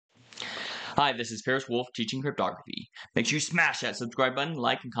Hi, this is Paris Wolf teaching cryptography. Make sure you smash that subscribe button,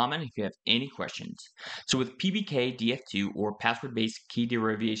 like, and comment if you have any questions. So with PBKDF2 or password-based key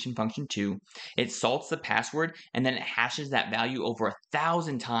derivation function 2, it salts the password and then it hashes that value over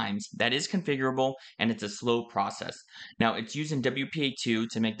 1,000 times. That is configurable and it's a slow process. Now it's using WPA2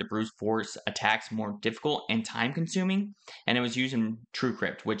 to make the brute force attacks more difficult and time-consuming, and it was using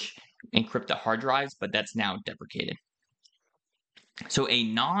TrueCrypt, which encrypt the hard drives, but that's now deprecated. So a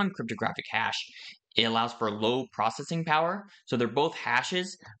non-cryptographic hash, it allows for low processing power. So they're both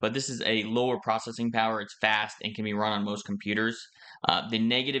hashes, but this is a lower processing power. It's fast and can be run on most computers. The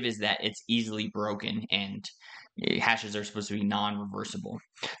negative is that it's easily broken, and hashes are supposed to be non-reversible.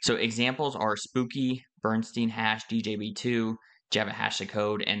 So examples are Spooky, Bernstein hash, DJB2, Java hash the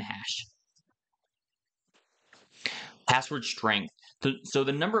code, and hash. Password strength. So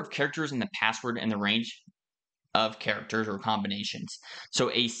the number of characters in the password and the range of characters or combinations. So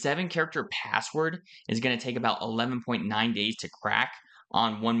a 7-character password is going to take about 11.9 days to crack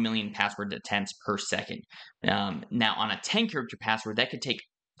on 1 million password attempts per second. Now, on a 10-character password, that could take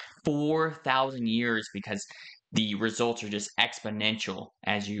 4,000 years because the results are just exponential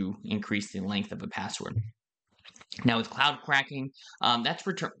as you increase the length of a password. Now, with cloud cracking, that's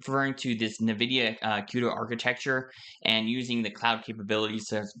referring to this NVIDIA CUDA architecture and using the cloud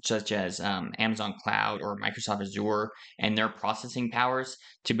capabilities such as Amazon Cloud or Microsoft Azure and their processing powers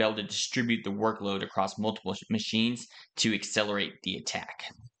to be able to distribute the workload across multiple machines to accelerate the attack.